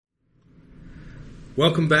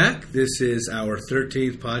Welcome back. This is our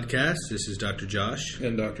 13th podcast. This is Dr. Josh.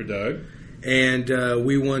 And Dr. Doug. And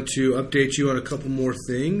we want to update you on a couple more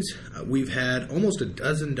things. We've had almost a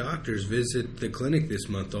dozen doctors visit the clinic this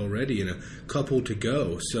month already and a couple to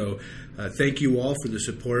go. So thank you all for the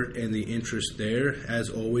support and the interest there. As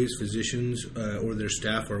always, physicians or their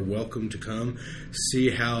staff are welcome to come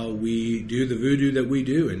see how we do the voodoo that we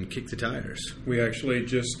do and kick the tires. We actually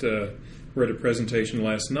just read a presentation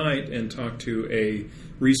last night and talked to a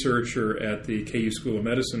researcher at the KU School of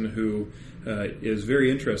Medicine who is very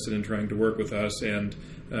interested in trying to work with us and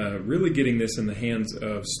really getting this in the hands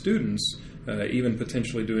of students, even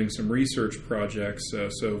potentially doing some research projects.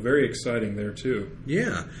 So very exciting there too.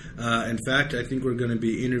 Yeah. In fact, I think we're going to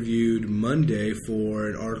be interviewed Monday for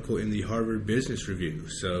an article in the Harvard Business Review.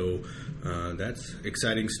 So that's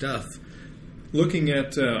exciting stuff. Looking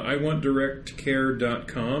at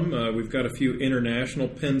iwantdirectcare.com, we've got a few international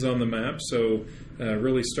pins on the map, so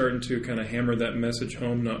really starting to kind of hammer that message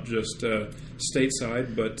home, not just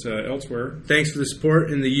stateside, but elsewhere. Thanks for the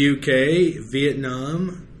support in the UK,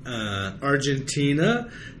 Vietnam, Argentina,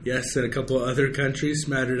 yes, and a couple of other countries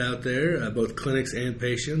smattered out there, both clinics and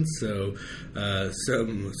patients, so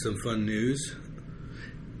some fun news.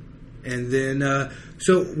 And then,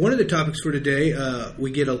 so one of the topics for today, we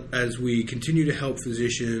get as we continue to help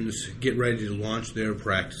physicians get ready to launch their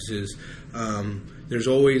practices. There's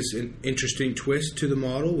always an interesting twist to the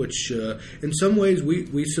model, which in some ways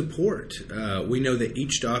we support. We know that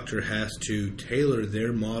each doctor has to tailor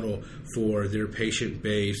their model for their patient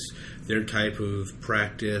base, their type of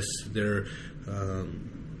practice, their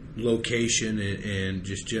location, and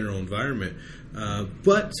just general environment.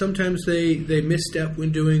 But sometimes they misstep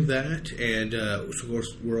when doing that, and of course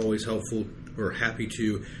we're always helpful or happy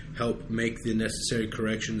to help make the necessary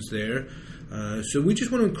corrections there. So we just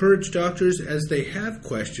want to encourage doctors, as they have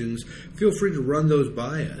questions, feel free to run those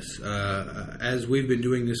by us. As we've been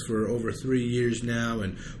doing this for over 3 years now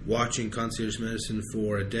and watching concierge medicine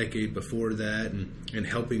for a decade before that and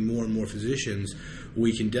helping more and more physicians,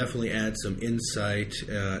 we can definitely add some insight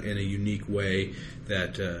in a unique way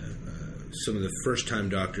that some of the first-time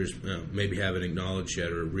doctors maybe haven't acknowledged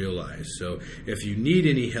yet or realized. So if you need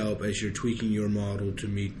any help as you're tweaking your model to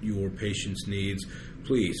meet your patient's needs,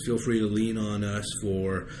 please feel free to lean on us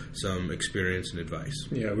for some experience and advice.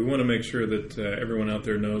 Yeah, we want to make sure that everyone out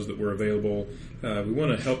there knows that we're available. We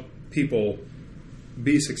want to help people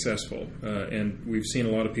be successful, and we've seen a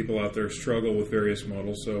lot of people out there struggle with various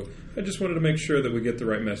models, so I just wanted to make sure that we get the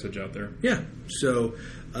right message out there. Yeah, so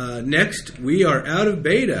next, we are out of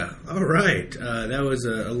beta. All right, that was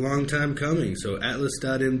a long time coming. So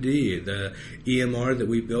Atlas.MD, the EMR that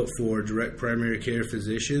we built for direct primary care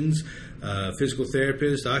physicians, physical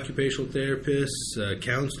therapists, occupational therapists,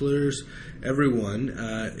 counselors, everyone.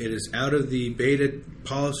 It is out of the beta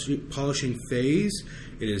polishing phase.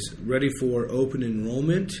 It is ready for open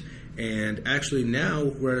enrollment, and actually now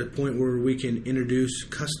we're at a point where we can introduce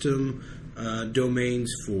custom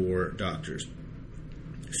domains for doctors.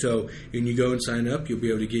 So when you go and sign up, you'll be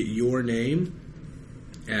able to get your name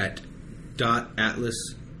at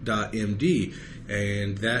 .atlas.md,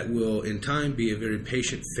 and that will in time be a very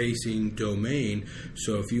patient-facing domain.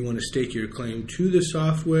 So if you want to stake your claim to the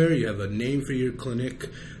software, you have a name for your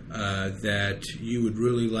clinic that you would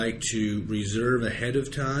really like to reserve ahead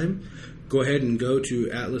of time, go ahead and go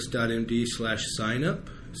to atlas.md/signup.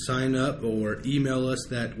 Sign up or email us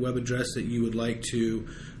that web address that you would like to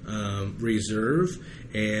reserve,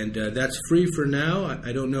 and that's free for now.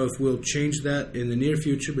 I don't know if we'll change that in the near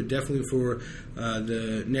future, but definitely for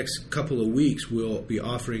the next couple of weeks we'll be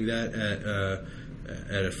offering that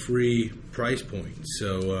at a free price point.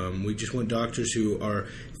 So we just want doctors who are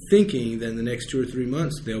thinking that in the next 2 or 3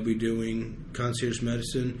 months they'll be doing concierge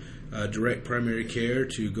medicine, direct primary care,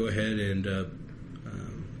 to go ahead and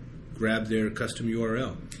grab their custom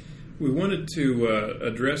URL. We wanted to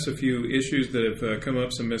address a few issues that have come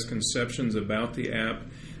up, some misconceptions about the app.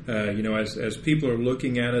 As people are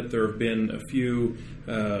looking at it, there have been a few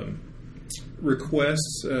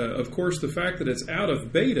requests. Of course, the fact that it's out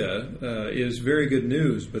of beta is very good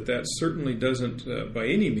news, but that certainly doesn't by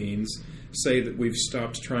any means say that we've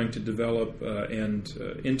stopped trying to develop and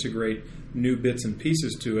integrate new bits and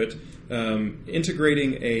pieces to it.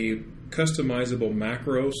 Integrating a customizable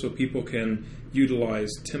macro so people can utilize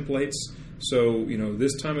templates. So,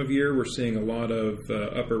 this time of year we're seeing a lot of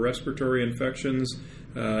upper respiratory infections,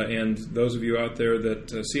 and those of you out there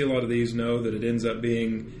that see a lot of these know that it ends up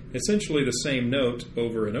being essentially the same note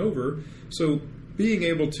over and over. So being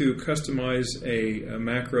able to customize a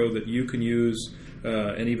macro that you can use,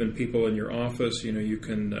 and even people in your office, you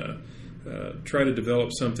can try to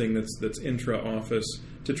develop something that's intra-office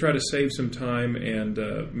to try to save some time and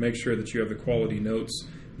make sure that you have the quality notes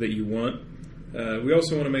that you want. We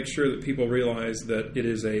also want to make sure that people realize that it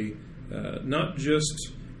is not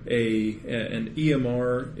just an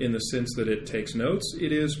EMR in the sense that it takes notes.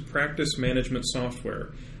 It is practice management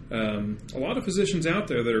software. A lot of physicians out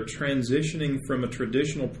there that are transitioning from a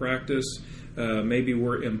traditional practice, maybe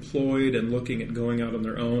were employed and looking at going out on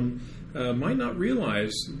their own, might not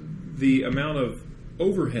realize the amount of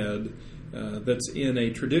overhead that's in a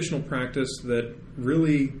traditional practice that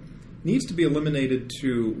really needs to be eliminated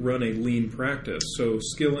to run a lean practice. So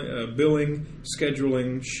billing,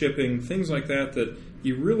 scheduling, shipping, things like that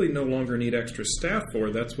you really no longer need extra staff for.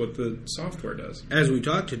 That's what the software does. As we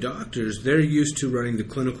talk to doctors, they're used to running the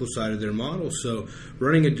clinical side of their model, so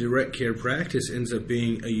running a direct care practice ends up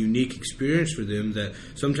being a unique experience for them that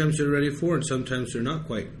sometimes they're ready for and sometimes they're not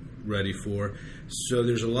quite ready for. So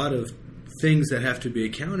there's a lot of things that have to be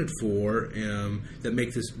accounted for that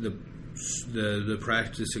make the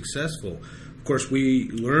practice successful. Of course, we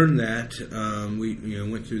learned that we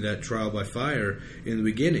went through that trial by fire in the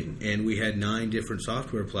beginning, and we had 9 different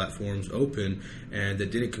software platforms open and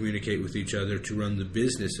that didn't communicate with each other to run the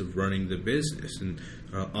business of running the business. And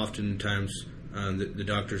oftentimes, the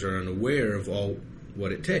doctors are unaware of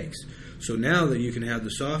what it takes. So now that you can have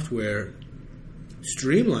the software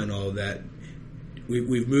streamline all of that,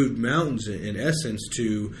 we've moved mountains in essence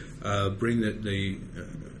to bring the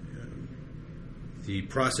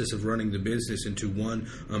process of running the business into one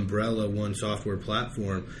umbrella, one software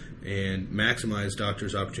platform, and maximize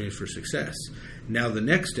doctors' opportunities for success. Now the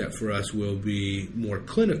next step for us will be more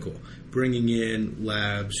clinical, bringing in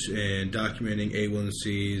labs and documenting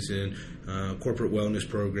A1Cs and corporate wellness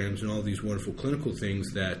programs and all these wonderful clinical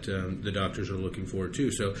things that the doctors are looking forward to.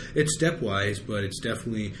 So it's stepwise, but it's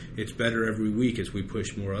better every week as we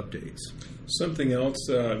push more updates. Something else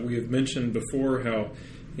we have mentioned before, how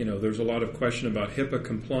there's a lot of question about HIPAA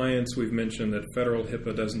compliance. We've mentioned that federal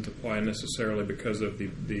HIPAA doesn't apply necessarily because of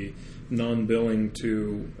the non-billing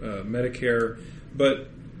to Medicare. But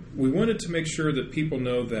we wanted to make sure that people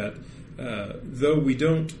know that though we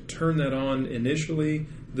don't turn that on initially,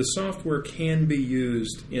 the software can be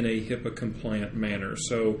used in a HIPAA-compliant manner.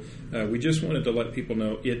 So we just wanted to let people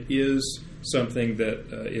know it is something that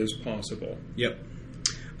is possible. Yep.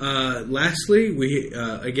 Lastly, we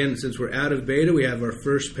again, since we're out of beta, we have our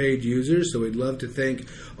first paid users, so we'd love to thank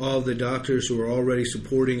all the doctors who are already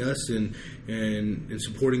supporting us and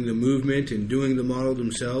supporting the movement and doing the model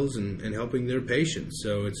themselves and helping their patients.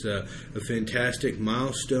 So it's a fantastic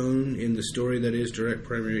milestone in the story that is direct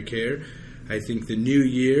primary care. I think the new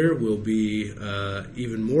year will be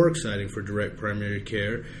even more exciting for direct primary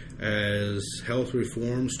care as health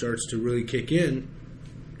reform starts to really kick in.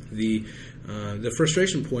 The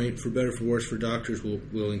frustration point, for better or for worse, for doctors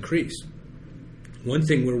will increase. One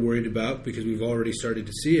thing we're worried about, because we've already started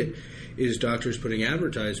to see it, is doctors putting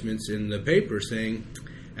advertisements in the paper saying,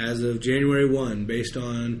 as of January 1, based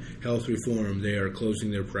on health reform, they are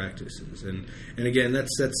closing their practices. And again,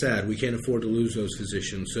 that's sad. We can't afford to lose those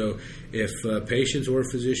physicians. So if patients or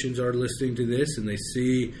physicians are listening to this and they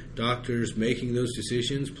see doctors making those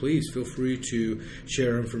decisions, please feel free to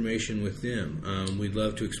share information with them. We'd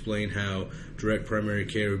love to explain how direct primary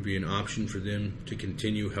care would be an option for them to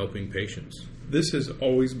continue helping patients. This has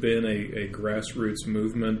always been a grassroots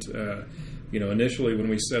movement. Initially when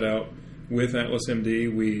we set out with Atlas MD,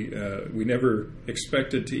 we never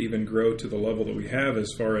expected to even grow to the level that we have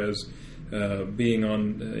as far as being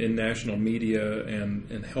in national media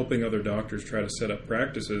and helping other doctors try to set up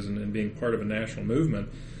practices and being part of a national movement.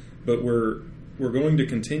 But we're going to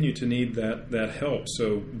continue to need that help.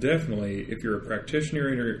 So definitely, if you're a practitioner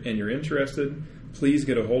and you're interested, please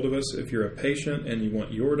get a hold of us. If you're a patient and you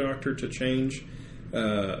want your doctor to change,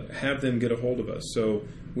 have them get a hold of us. So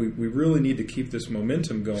we really need to keep this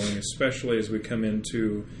momentum going, especially as we come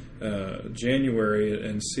into January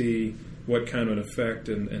and see what kind of an effect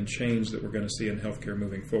and change that we're going to see in healthcare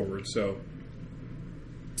moving forward. So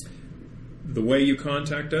the way you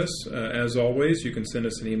contact us, as always, you can send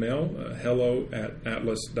us an email,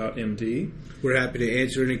 hello@atlas.md. We're happy to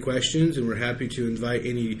answer any questions, and we're happy to invite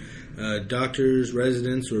any doctors,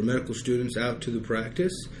 residents, or medical students out to the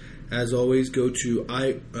practice. As always, we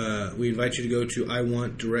invite you to go to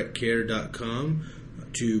iwantdirectcare.com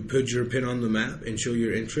to put your pin on the map and show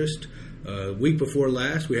your interest. Week before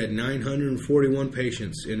last, we had 941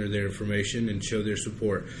 patients enter their information and show their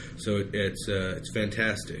support. So it's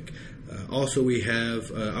fantastic. Also, we have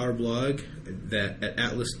our blog at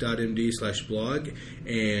atlas.md/blog,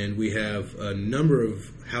 and we have a number of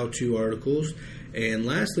how-to articles And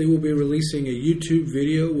lastly, we'll be releasing a YouTube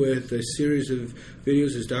video with a series of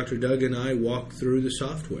videos as Dr. Doug and I walk through the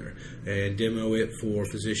software and demo it for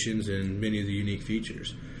physicians and many of the unique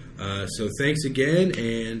features. So thanks again,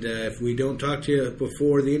 and if we don't talk to you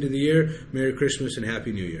before the end of the year, Merry Christmas and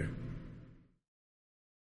Happy New Year.